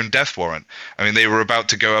 signing their own death warrant. I mean, they were about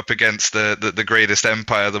to go up against the greatest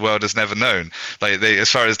empire the world has never known. Like, they, as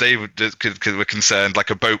far as they were concerned, like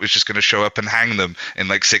a boat was just going to show up and hang them in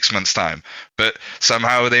like 6 months' time. But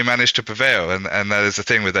somehow they managed to prevail, and that is the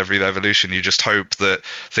thing with every revolution. You just hope that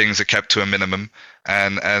things are kept to a minimum,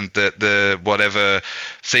 and that the whatever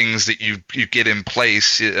things that you get in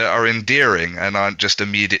place are endearing and aren't just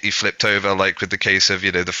immediately flipped over, like with the case of,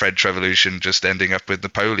 you know, the French Revolution just ending up with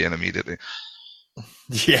Napoleon immediately.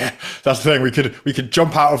 Yeah, that's the thing. We could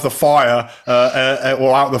jump out of the fire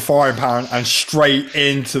or out of the frying pan and straight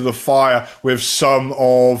into the fire with some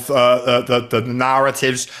of the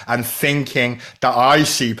narratives and thinking that I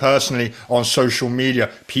see personally on social media.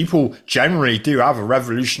 People generally do have a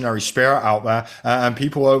revolutionary spirit out there, and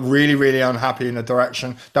people are really, really unhappy in the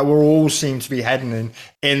direction that we all seem to be heading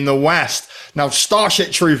in the West. Now,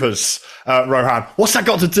 Starship Troopers, Rohan, what's that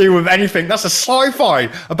got to do with anything? That's a sci-fi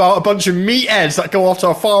about a bunch of meatheads that go off to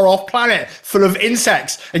a far-off planet full of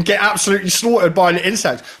insects and get absolutely slaughtered by the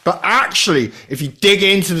insects. But actually, if you dig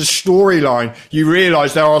into the storyline, you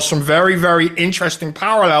realize there are some very, very interesting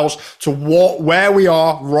parallels to where we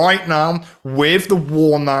are right now with the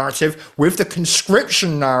war narrative, with the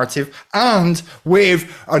conscription narrative, and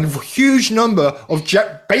with a huge number of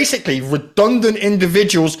basically redundant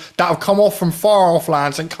individuals that have come off from far-off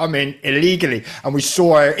lands and come in illegally. And we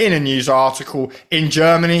saw it in a news article in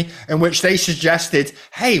Germany in which they suggested,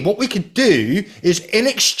 hey, what we could do is, in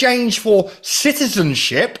exchange for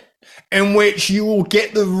citizenship, in which you will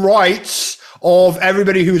get the rights of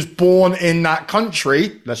everybody who was born in that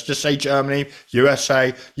country, let's just say Germany,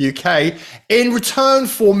 USA, UK, in return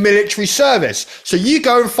for military service. So you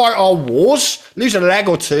go and fight our wars, lose a leg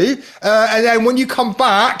or two, and then when you come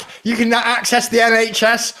back, you can access the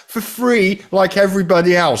NHS for free like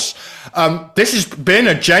everybody else. This has been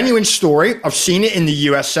a genuine story. I've seen it in the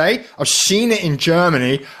USA. I've seen it in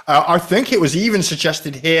Germany. I think it was even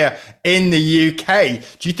suggested here in the UK.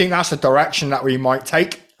 Do you think that's a direction that we might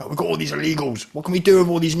take? We've got all these illegals. What can we do with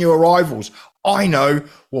all these new arrivals? I know,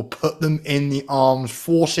 we'll put them in the armed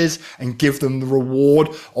forces and give them the reward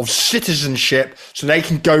of citizenship so they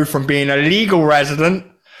can go from being a legal resident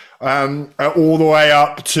all the way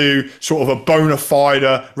up to sort of a bona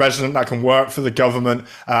fide resident that can work for the government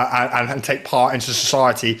and take part into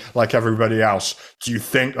society like everybody else. Do you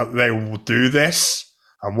think that they will do this?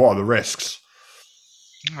 And what are the risks?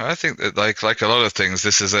 I think that like a lot of things,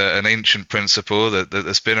 this is an ancient principle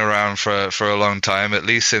that's been around for a long time, at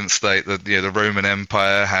least since like the Roman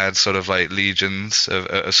Empire had sort of like legions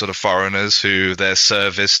of sort of foreigners who their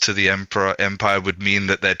service to the empire would mean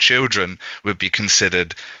that their children would be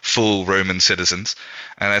considered full Roman citizens.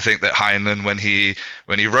 And I think that Heinlein, when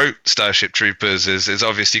he wrote Starship Troopers, is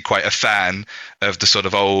obviously quite a fan of the sort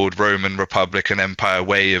of old Roman Republic and Empire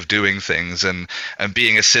way of doing things and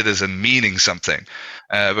being a citizen meaning something.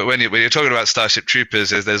 But when you're talking about Starship Troopers,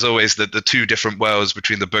 there's always the two different worlds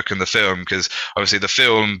between the book and the film, because obviously the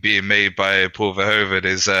film being made by Paul Verhoeven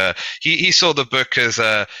is he saw the book as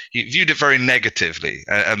he viewed it very negatively,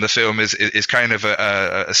 and the film is kind of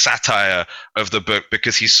a satire of the book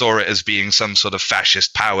because he saw it as being some sort of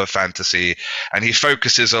fascist power fantasy, and he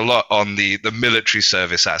focuses a lot on the military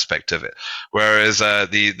service aspect of it, whereas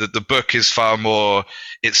the book is far more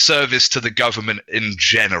it's service to the government in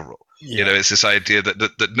general. Yeah. You know, it's this idea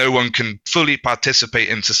that no one can fully participate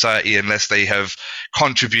in society unless they have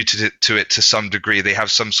contributed to it to some degree. They have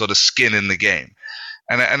some sort of skin in the game.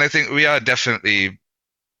 And I think we are definitely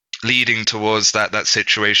leading towards that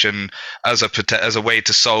situation as a way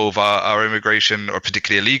to solve our immigration, or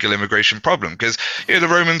particularly illegal immigration problem, because the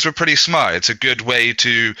Romans were pretty smart. It's a good way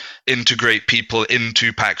to integrate people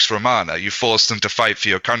into Pax Romana. You force them to fight for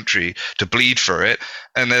your country, to bleed for it,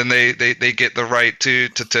 and then they get the right to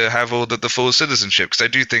have all the full citizenship. Because I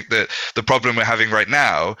do think that the problem we're having right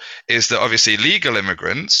now is that obviously legal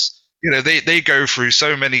immigrants, they go through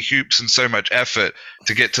so many hoops and so much effort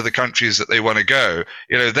to get to the countries that they want to go.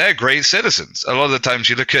 They're great citizens. A lot of the times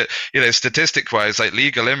you look at, statistic wise, like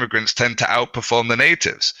legal immigrants tend to outperform the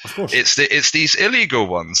natives. Of course. It's these illegal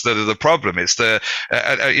ones that are the problem. It's we're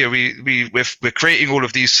creating all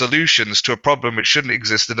of these solutions to a problem which shouldn't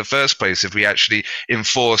exist in the first place if we actually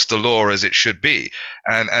enforce the law as it should be.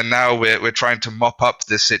 And now we're trying to mop up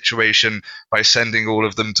this situation by sending all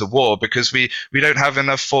of them to war because we don't have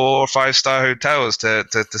enough 4 or 5-star hotels to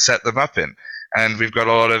set them up in. And we've got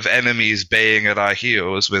a lot of enemies baying at our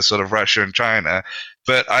heels with sort of Russia and China.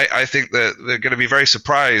 But I think that they're going to be very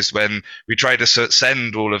surprised when we try to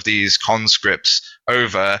send all of these conscripts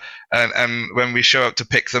over, and when we show up to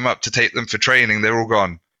pick them up to take them for training, they're all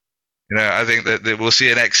gone. I think that we'll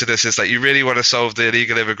see an exodus. It's like, you really want to solve the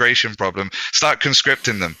illegal immigration problem, start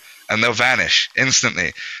conscripting them, and they'll vanish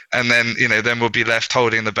instantly. And then, then we'll be left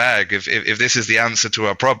holding the bag. If this is the answer to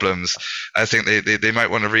our problems, I think they might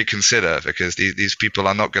want to reconsider, because these people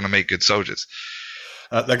are not going to make good soldiers.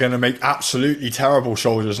 They're going to make absolutely terrible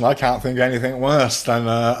soldiers, and I can't think of anything worse than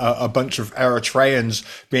a bunch of Eritreans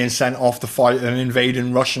being sent off to fight an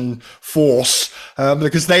invading Russian force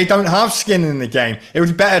because they don't have skin in the game. It would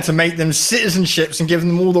be better to make them citizenships and give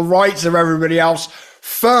them all the rights of everybody else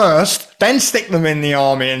first, then stick them in the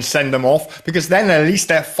army and send them off, because then at least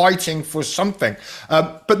they're fighting for something.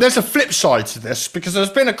 But there's a flip side to this, because there's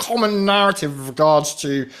been a common narrative with regards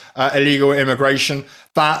to illegal immigration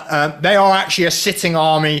that they are actually a sitting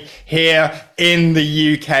army here in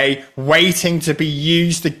the UK waiting to be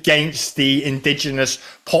used against the indigenous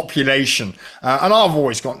population. And I've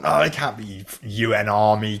always gone, no, they can't be UN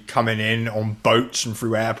army coming in on boats and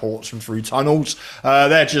through airports and through tunnels.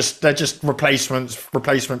 They're just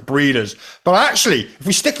replacement breeders. But actually, if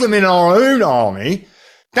we stick them in our own army,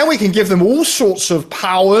 then we can give them all sorts of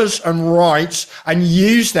powers and rights and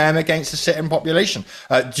use them against the sitting population.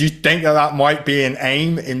 Do you think that might be an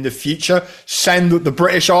aim in the future? Send the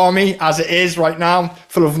British army, as it is right now,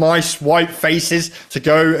 full of nice white faces, to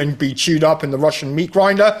go and be chewed up in the Russian meat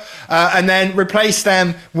grinder, and then replace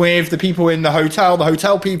them with the people in the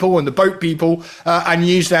hotel people and the boat people, and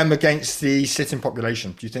use them against the sitting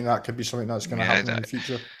population. Do you think that could be something that's going to happen in the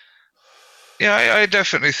future? Yeah, I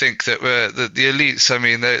definitely think that the elites, I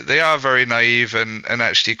mean, they are very naive and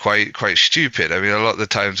actually quite stupid. I mean, a lot of the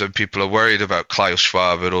times when people are worried about Klaus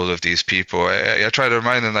Schwab and all of these people, I try to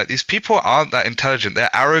remind them, like, these people aren't that intelligent.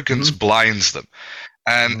 Their arrogance blinds them.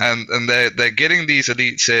 And they're getting these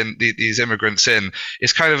elites in, these immigrants in.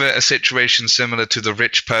 It's kind of a situation similar to the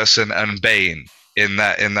rich person and Bane in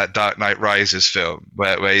that Dark Knight Rises film,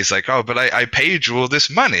 where he's like, oh, but I paid you all this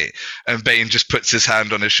money, and Bane just puts his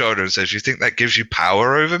hand on his shoulder and says, you think that gives you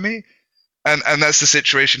power over me? And that's the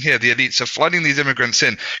situation here. The elites are flooding these immigrants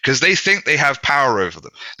in because they think they have power over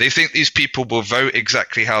them. They think these people will vote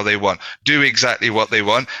exactly how they want, do exactly what they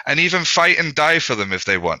want, and even fight and die for them if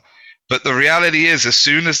they want. But the reality is, as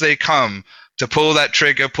soon as they come to pull that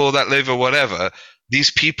trigger, pull that lever, whatever,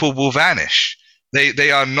 these people will vanish.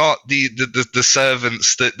 They are not the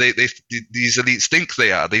servants that these elites think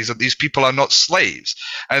they are. These people are not slaves,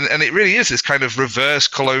 and it really is this kind of reverse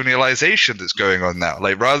colonialization that's going on now.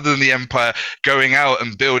 Like, rather than the empire going out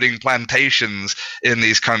and building plantations in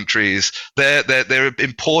these countries, they're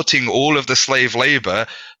importing all of the slave labor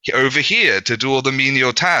over here to do all the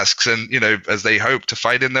menial tasks, and as they hope to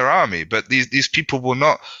fight in their army. But these people will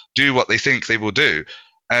not do what they think they will do.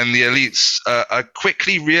 And the elites are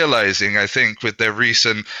quickly realizing, I think, with their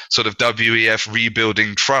recent sort of WEF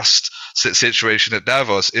rebuilding trust situation at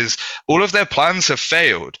Davos, is all of their plans have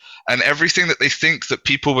failed. And everything that they think that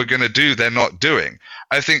people were going to do, they're not doing.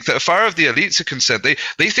 I think that as far as the elites are concerned,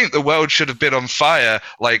 they think the world should have been on fire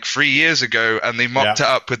like 3 years ago, and they mopped it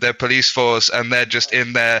up with their police force, and they're just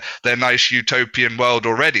in their nice utopian world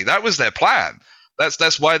already. That was their plan.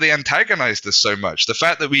 That's why they antagonized us so much. The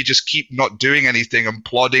fact that we just keep not doing anything and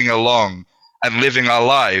plodding along and living our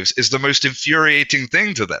lives is the most infuriating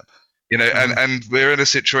thing to them. And we're in a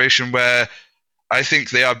situation where I think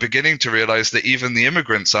they are beginning to realize that even the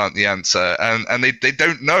immigrants aren't the answer, and they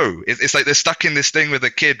don't know. It's like they're stuck in this thing with a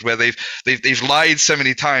kid where they've lied so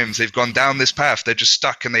many times, they've gone down this path, they're just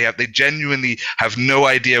stuck, and they genuinely have no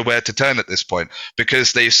idea where to turn at this point,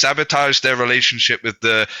 because they've sabotaged their relationship with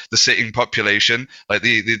the sitting population, like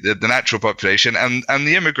the natural population, and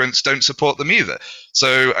the immigrants don't support them either.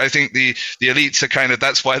 So I think the elites are kind of,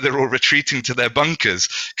 that's why they're all retreating to their bunkers,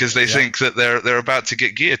 because they think that they're about to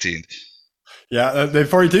get guillotined. Yeah, they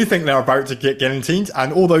probably do think they're about to get guillotined,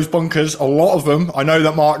 and all those bunkers, a lot of them, I know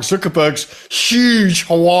that Mark Zuckerberg's huge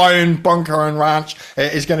Hawaiian bunker and ranch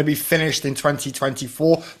is going to be finished in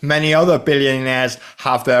 2024. Many other billionaires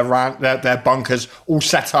have their bunkers all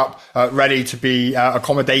set up, ready to be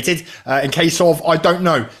accommodated in case of, I don't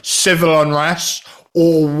know, civil unrest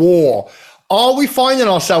or war. Are we finding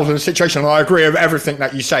ourselves in a situation, and I agree with everything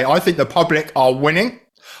that you say, I think the public are winning.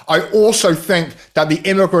 I also think that the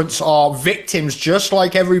immigrants are victims just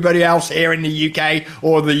like everybody else here in the UK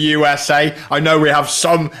or the USA. I know we have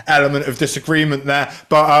some element of disagreement there,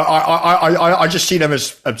 but I just see them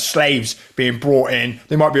as slaves being brought in.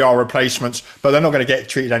 They might be our replacements, but they're not going to get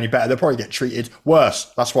treated any better. They'll probably get treated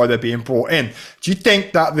worse. That's why they're being brought in. Do you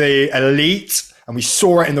think that the elite, and we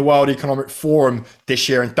saw it in the World Economic Forum this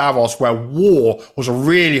year in Davos, where war was a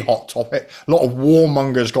really hot topic, a lot of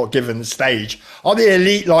warmongers got given the stage, are the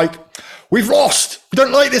elite like, we've lost, we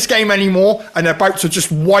don't like this game anymore, and they're about to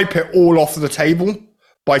just wipe it all off the table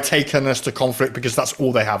by taking us to conflict because that's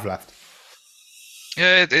all they have left?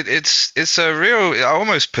 Yeah, it's a real,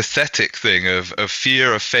 almost pathetic thing of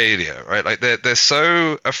fear of failure, right? Like they're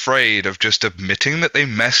so afraid of just admitting that they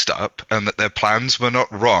messed up and that their plans were not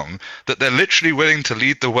wrong, that they're literally willing to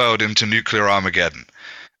lead the world into nuclear Armageddon.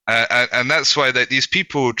 And that's why these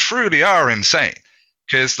people truly are insane,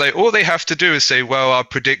 because all they have to do is say, well, our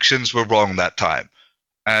predictions were wrong that time.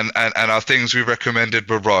 And our things we recommended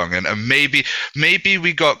were wrong. And maybe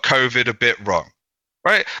we got COVID a bit wrong.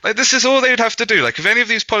 Right? Like, this is all they'd have to do. Like, if any of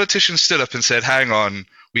these politicians stood up and said, hang on,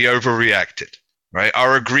 we overreacted, right?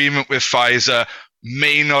 Our agreement with Pfizer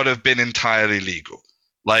may not have been entirely legal.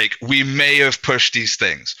 Like, we may have pushed these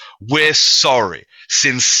things. We're sorry,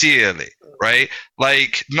 sincerely, right?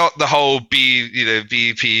 Like, not the whole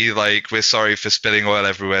BP, like, we're sorry for spilling oil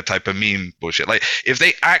everywhere type of meme bullshit. Like, if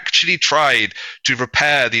they actually tried to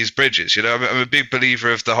repair these bridges, I'm a big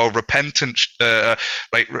believer of the whole repentance,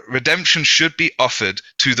 redemption should be offered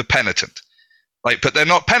to the penitent. Like, but they're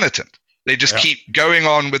not penitent. They just keep going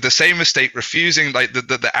on with the same mistake, refusing, like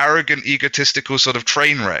the arrogant, egotistical sort of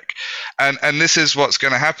train wreck. And this is what's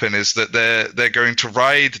going to happen, is that they're going to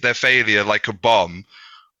ride their failure like a bomb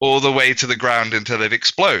all the way to the ground until it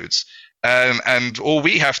explodes. And all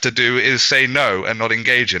we have to do is say no and not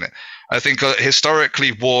engage in it. I think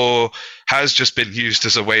historically war has just been used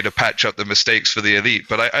as a way to patch up the mistakes for the elite.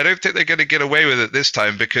 But I don't think they're going to get away with it this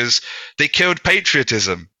time, because they killed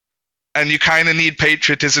patriotism. And you kind of need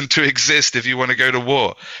patriotism to exist if you want to go to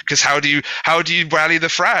war, because how do you rally the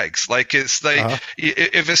flags? Like, it's like,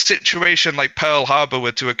 if a situation like Pearl Harbor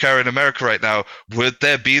were to occur in America right now, would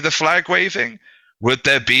there be the flag waving? Would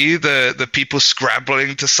there be the people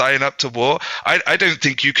scrabbling to sign up to war? I don't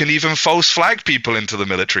think you can even false flag people into the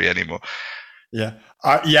military anymore. Yeah.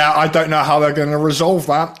 I don't know how they're going to resolve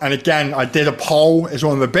that. And again, I did a poll. It's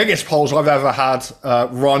one of the biggest polls I've ever had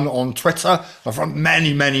run on Twitter. I've run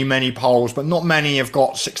many, many, many polls, but not many have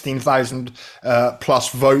got 16,000 plus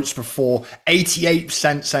votes before.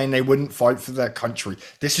 88% saying they wouldn't fight for their country.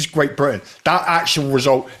 This is Great Britain. That actual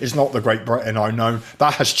result is not the Great Britain I know.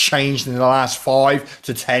 That has changed in the last 5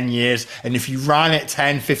 to 10 years. And if you ran it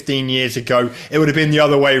 10, 15 years ago, it would have been the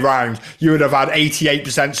other way around. You would have had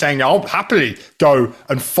 88% saying, I'll happily go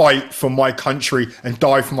and fight for my country and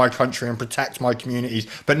die for my country and protect my communities.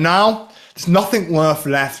 But now there's nothing worth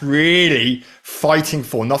left really fighting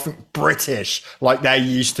for, nothing British like there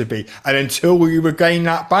used to be. And until we regain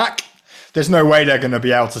that back, there's no way they're going to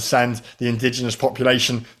be able to send the indigenous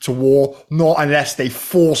population to war, not unless they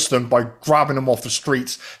force them by grabbing them off the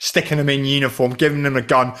streets, sticking them in uniform, giving them a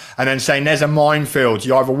gun, and then saying, there's a minefield.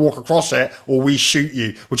 You either walk across it or we shoot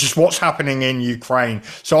you, which is what's happening in Ukraine.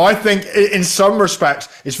 So I think in some respects,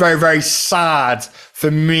 it's very, very sad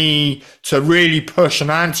for me to really push an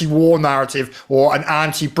anti-war narrative or an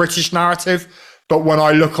anti-British narrative. But when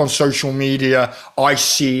I look on social media, I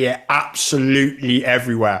see it absolutely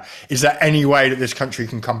everywhere. Is there any way that this country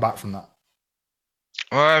can come back from that?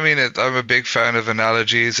 Well, I mean, I'm a big fan of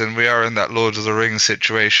analogies, and we are in that Lord of the Rings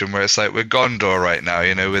situation where it's like we're Gondor right now,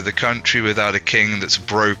 you know, with a country without a king that's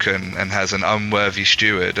broken and has an unworthy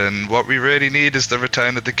steward. And what we really need is the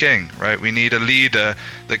return of the king, right? We need a leader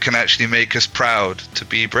that can actually make us proud to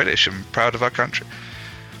be British and proud of our country.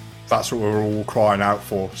 That's what we're all crying out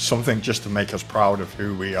for, something just to make us proud of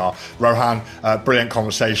who we are. Rohan, brilliant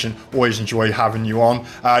conversation. Always enjoy having you on.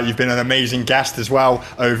 You've been an amazing guest as well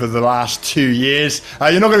over the last 2 years.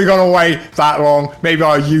 You're not going to be going away that long. Maybe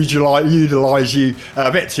I utilise you a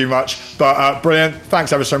bit too much, but brilliant.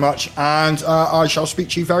 Thanks ever so much. And I shall speak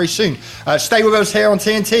to you very soon. Stay with us here on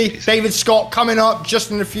TNT. David Scott coming up just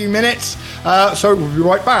in a few minutes. So we'll be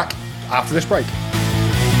right back after this break.